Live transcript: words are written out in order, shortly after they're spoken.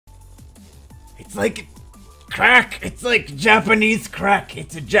It's like crack. It's like Japanese crack.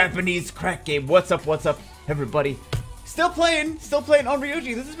 It's a Japanese crack game. What's up, everybody? Still playing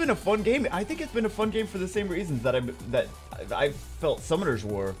ONMYOJI. This has been a fun game. I think it's been a fun game for the same reasons that I felt Summoner's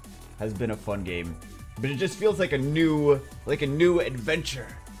War has been a fun game. But it just feels like a new adventure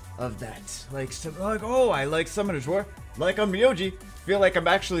of that. Like oh, I like Summoner's War. Like ONMYOJI. Feel like I'm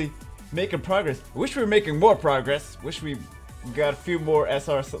actually making progress. I wish we were making more progress. Wish we got a few more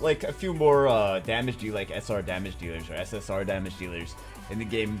SR, like a few more damage deal, like SR damage dealers or SSR damage dealers in the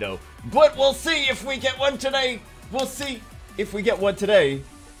game though. But we'll see if we get one today. We'll see if we get one today.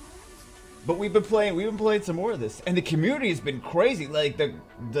 But we've been playing some more of this, and the community has been crazy. Like the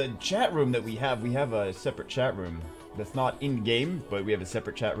chat room that we have a separate chat room that's not in game, but we have a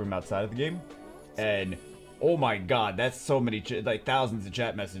separate chat room outside of the game, and oh my god, that's so many, like thousands of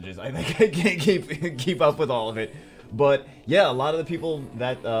chat messages. I think I can't keep up with all of it. But yeah, a lot of the people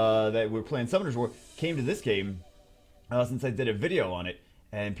that were playing Summoner's War came to this game since I did a video on it,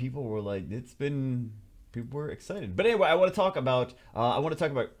 and people were like, people were excited. But anyway, I want to talk about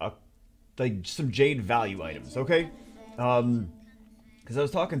like some Jade value items, okay? Because I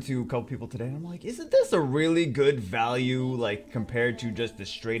was talking to a couple people today, and I'm like, isn't this a really good value, like compared to just a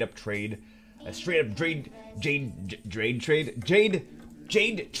straight up trade? A straight up Jade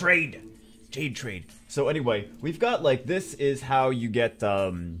trade. So anyway, we've got like, this is how you get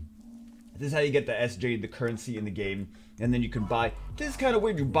the S-Jade, the currency in the game, and then you can buy. This is kind of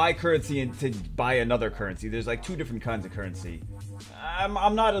weird. You buy currency and to buy another currency. There's like two different kinds of currency.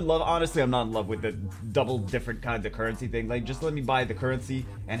 I'm not in love. Honestly, I'm not in love with the double different kinds of currency thing. Like, just let me buy the currency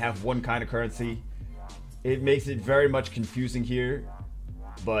and have one kind of currency. It makes it very much confusing here,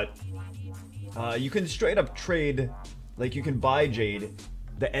 but you can straight up trade. Like, you can buy Jade,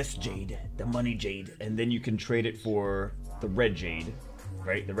 the S-Jade, the money Jade, and then you can trade it for the red Jade,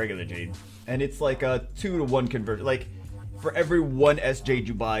 right? The regular Jade. And it's like a 2-to-1 conversion. Like, for every one S-Jade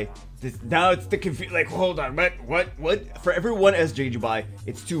you buy, now it's the like, hold on, what? For every one S-Jade you buy,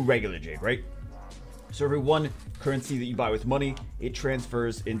 it's 2 regular Jade, right? So every one currency that you buy with money, it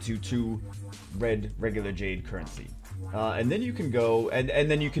transfers into 2 regular Jade currency. And then you can go, and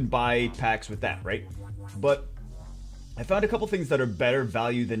then you can buy packs with that, right? But I found a couple things that are better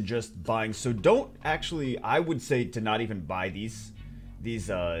value than just buying. So don't actually, I would say to not even buy these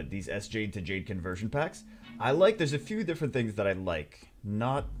S-Jade to Jade conversion packs. There's a few different things that I like.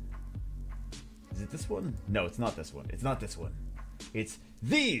 Is it this one? No, it's not this one. It's not this one. It's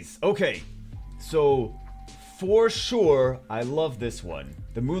these. Okay. So for sure, I love this one.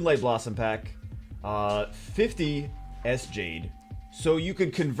 The Moonlight Blossom pack. 50 S-Jade. So you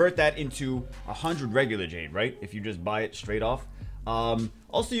could convert that into 100 regular Jade, right? If you just buy it straight off.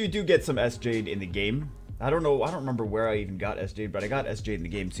 Also, you do get some S-Jade in the game. I don't remember where I even got S-Jade, but I got S-Jade in the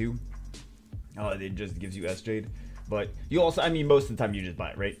game too. It just gives you S-Jade. But you also, I mean, most of the time you just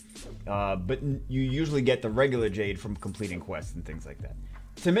buy it, right? But you usually get the regular Jade from completing quests and things like that.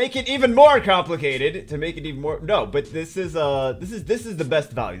 To make it even more complicated, but this is the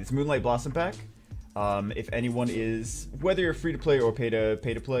best value. This Moonlight Blossom pack. If anyone is, whether you're free to play or pay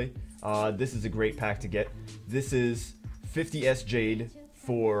to play, this is a great pack to get. This is 50 S-Jade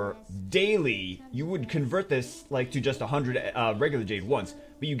for daily. You would convert this like to just 100 regular Jade once,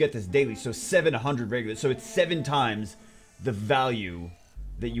 but you get this daily, so 700 regular. So it's 7 times the value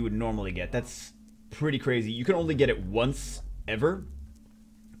that you would normally get. That's pretty crazy. You can only get it once ever,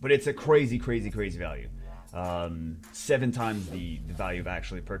 but it's a crazy value. 7 times the value of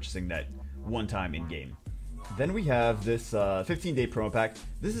actually purchasing that one time in game. Then we have this 15-day promo pack.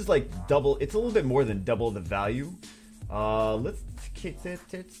 This is like double. It's a little bit more than double the value. Let's take the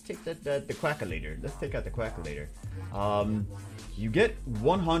Quackalator. Let's take out the Quackalator. You get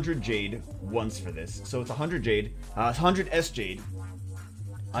 100 Jade once for this, so it's 100 Jade. 100 S-Jade.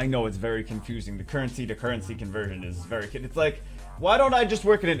 I know it's very confusing. The currency to currency conversion is very. It's like, why don't I just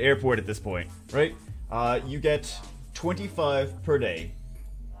work at an airport at this point, right? You get 25 per day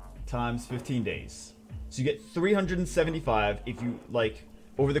times 15 days. So you get 375 if you, like,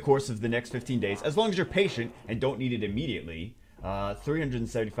 over the course of the next 15 days, as long as you're patient and don't need it immediately.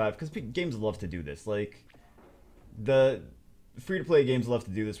 375, because games love to do this. Like, the free-to-play games love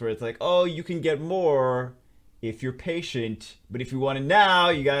to do this, where it's like, oh, you can get more if you're patient, but if you want it now,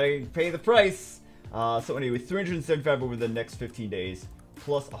 you gotta pay the price. So anyway, 375 over the next 15 days,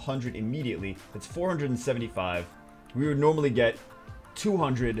 plus 100 immediately. That's 475. We would normally get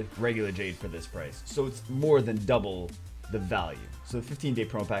 200 regular Jade for this price, so it's more than double the value. So the 15-day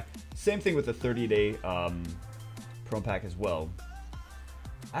promo pack, same thing with the 30-day promo pack as well.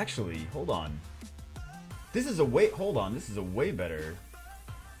 Actually, hold on. This is a way better.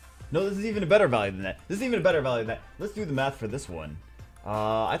 No, this is even a better value than that. This is even a better value than that. Let's do the math for this one.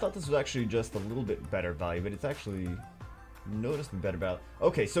 I thought this was actually just a little bit better value, but it's actually noticeably better value.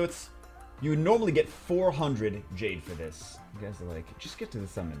 Okay, so it's... You would normally get 400 Jade for this. You guys are like, just get to the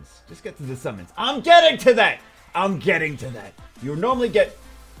summons. Just get to the summons. I'm getting to that! I'm getting to that. You would normally get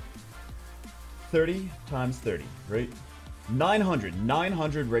 30 times 30, right?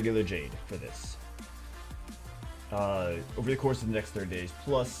 900 regular Jade for this. Over the course of the next 30 days,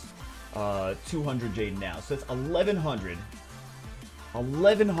 plus 200 Jade now. So it's 1100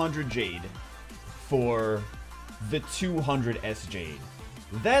 Jade for the 200 S-Jade.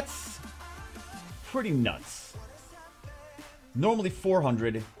 That's pretty nuts. Normally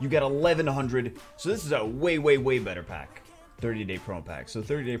 400, you get 1100, so this is a way better pack. 30-day promo pack. So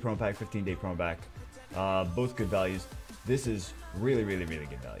 30-day promo pack, 15-day promo pack, both good values. This is really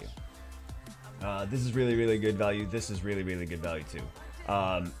good value. This is really good value. This is really good value too.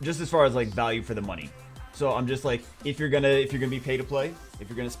 Just as far as like value for the money. So I'm just like, if you're gonna be pay to play, if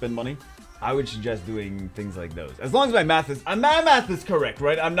you're gonna spend money, I would suggest doing things like those. As long as my math is correct,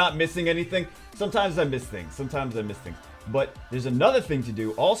 right? I'm not missing anything. Sometimes I miss things. But there's another thing to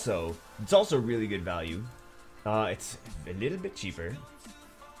do also. It's also really good value. It's a little bit cheaper.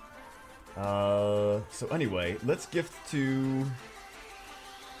 So anyway, let's gift to...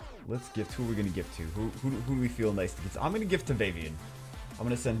 Who are we gonna gift to? Who do we feel nice to gift to? I'm gonna gift to Vavian. I'm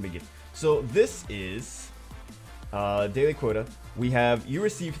gonna send him a gift. So this is daily quota. We have, you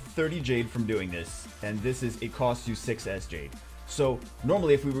receive 30 Jade from doing this, and this is, it costs you 6 S-Jade. So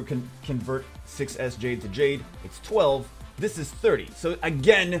normally if we were convert 6 S-Jade to Jade, it's 12. This is 30. So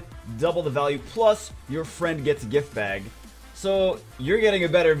again, double the value, plus your friend gets a gift bag. So you're getting a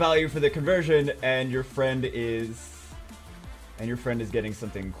better value for the conversion, and your friend is getting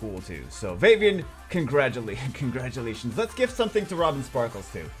something cool too. So Vavian, congratulations. Let's gift something to Robin Sparkles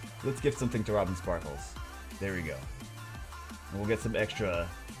too. There we go. And we'll get some extra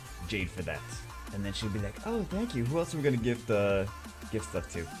Jade for that. And then she'll be like, oh, thank you. Who else are we gonna gift stuff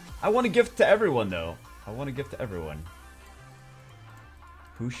to? I want to gift to everyone though.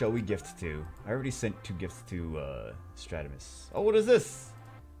 Who shall we gift to? I already sent 2 gifts to Stratimus. Oh, what is this?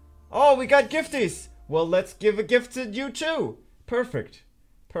 Oh, we got gifties! Well, let's give a gift to you too! Perfect.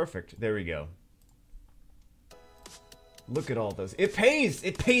 There we go. Look at all those. It pays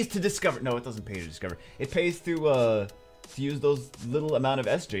to discover. No, it doesn't pay to discover. It pays to use those little amount of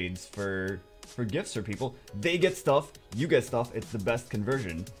S-Jades for gifts for people. They get stuff, you get stuff. It's the best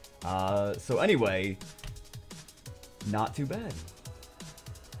conversion. So anyway, not too bad.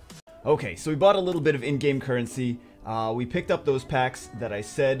 Okay, so we bought a little bit of in-game currency. We picked up those packs that I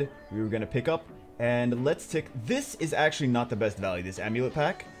said we were gonna pick up. And let's tick. This is actually not the best value, this amulet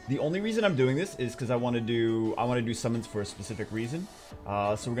pack. The only reason I'm doing this is because I want to do summons for a specific reason.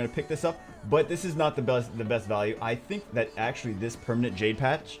 So we're gonna pick this up, but this is not the best value. I think that actually this permanent Jade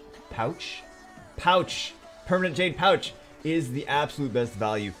permanent Jade pouch is the absolute best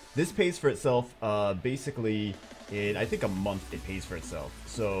value. This pays for itself. Basically, in I think a month it pays for itself.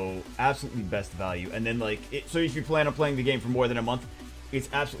 So absolutely best value. And then so if you plan on playing the game for more than a month, it's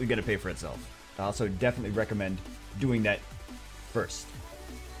absolutely gonna pay for itself. So definitely recommend doing that first.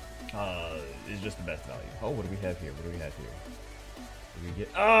 It's just the best value. Oh, what do we have here? What do we get?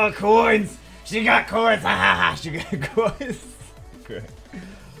 Oh, coins! She got coins! She got coins!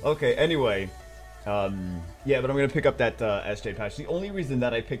 Okay, anyway. Yeah, but I'm gonna pick up that S-Jade patch. The only reason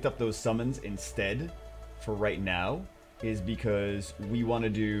that I picked up those summons instead for right now is because we want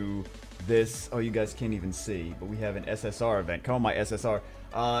to do this. Oh, you guys can't even see, but we have an SSR event. Come on, my SSR.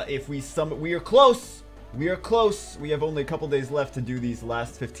 If we summon, we are close. We have only a couple days left to do these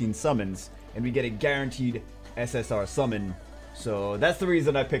last 15 summons, and we get a guaranteed SSR summon. So that's the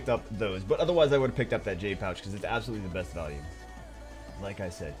reason I picked up those. But otherwise, I would have picked up that Jade pouch because it's absolutely the best value. Like I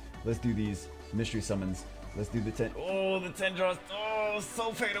said, let's do these mystery summons. Let's do the 10. Oh, the 10 draws. Oh,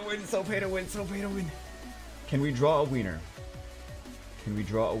 so pay to win. Can we draw a wiener?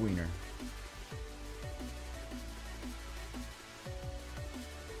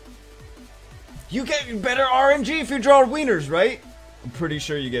 You get better RNG if you draw wieners, right? I'm pretty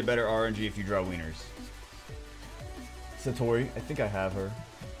sure you get better RNG if you draw wieners. Satori, I think I have her.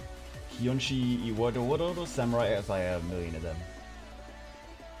 Hyunshi Iwado Samurai, as I have a million of them.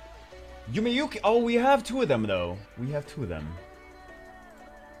 Yuki, oh, we have 2 of them though.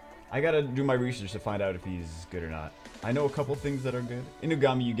 I gotta do my research to find out if he's good or not. I know a couple things that are good.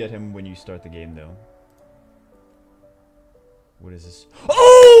 Inugami, you get him when you start the game though. What is this?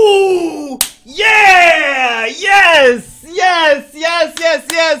 Oh! Yeah! Yes!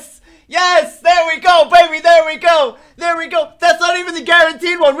 Yes! There we go, baby! There we go! There we go! That's not even the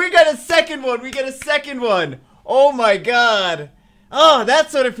guaranteed one! We got a second one! We get a second one! Oh my god! Oh,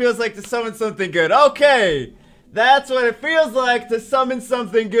 that's what it feels like to summon something good. Okay! That's what it feels like to summon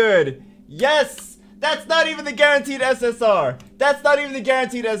something good. Yes! That's not even the guaranteed SSR! That's not even the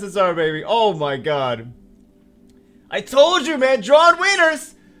guaranteed SSR, baby! Oh my god. I told you, man! Drawn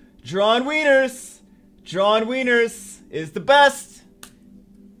Weeners! Drawn Weeners! Drawn Weeners is the best!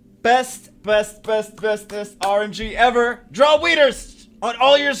 Best RNG ever. Draw Weeners on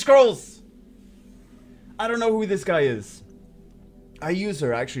all your scrolls. I don't know who this guy is. I use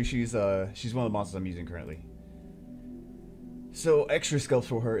her. Actually, she's one of the monsters I'm using currently. So extra sculpts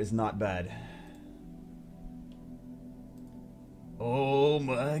for her is not bad. Oh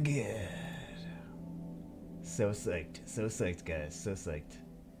my god. So psyched. So psyched, guys. So psyched.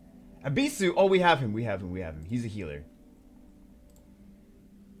 Abisu. Oh, we have him. We have him. He's a healer.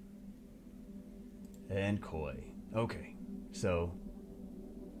 And Koi. Okay. So,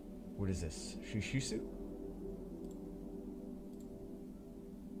 what is this? Shushusu?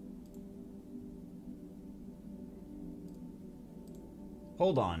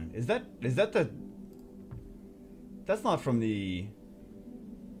 Hold on. Is that the... That's not from the...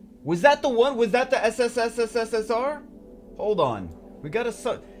 Was that the one? Was that the SSSSSR? Hold on. We got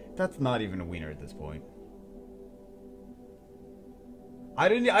a... That's not even a wiener at this point. I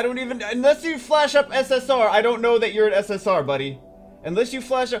don't even, unless you flash up SSR, I don't know that you're an SSR, buddy. Unless you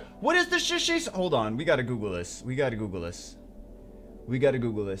flash up, what is the shish? Hold on, we gotta Google this. We gotta Google this. We gotta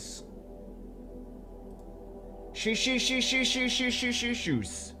Google this. Shoes.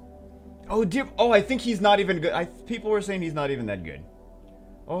 Oh, dear. Oh, I think he's not even good. People were saying he's not even that good.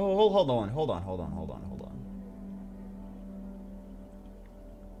 Oh, hold on.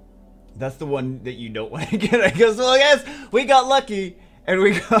 That's the one that you don't want to get, I guess. Well, yes, we got lucky. And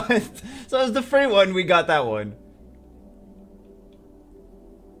we got... So it was the free one, we got that one.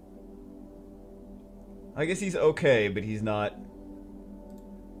 I guess he's okay, but he's not...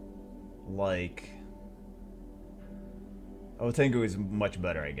 Like... Oh, Tengu is much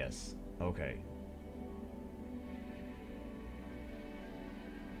better, I guess. Okay.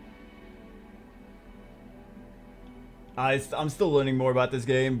 I'm still learning more about this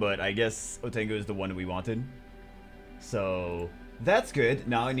game, but I guess Otengu is the one that we wanted. So... That's good.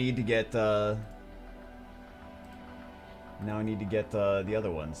 Now I need to get, the other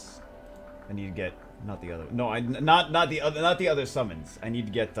ones. I need to get, not the other, no, not the other summons. I need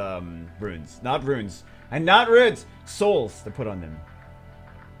to get, runes. Not runes. And not runes! Souls to put on them.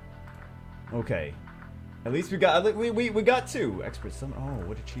 Okay. At least we got, we got 2. Expert summon. Oh,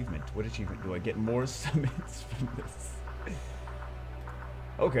 what achievement. What achievement? Do I get more summons from this?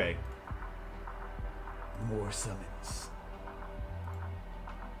 Okay. More summons.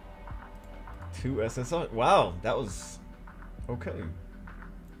 2 SSR. Wow, that was okay.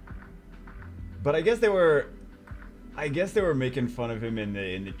 But I guess they were making fun of him in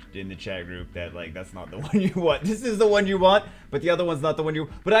the chat group that like that's not the one you want. This is the one you want, but the other one's not the one you.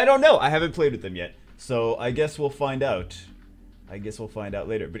 But I don't know. I haven't played with them yet, so I guess we'll find out. I guess we'll find out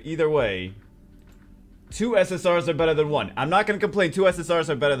later. But either way, 2 SSRs are better than 1. I'm not gonna complain. 2 SSRs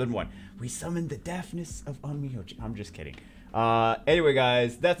are better than 1. We summoned the deafness of ONMYOJI. I'm just kidding. Anyway,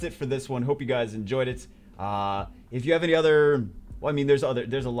 guys, that's it for this one. Hope you guys enjoyed it. If you have any other, well, I mean, there's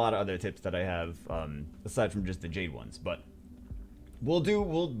a lot of other tips that I have, aside from just the Jade ones, but we'll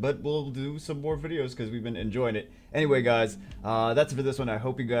do some more videos because we've been enjoying it. Anyway, guys, that's it for this one. I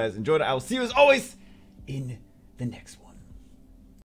hope you guys enjoyed it. I will see you as always in the next one.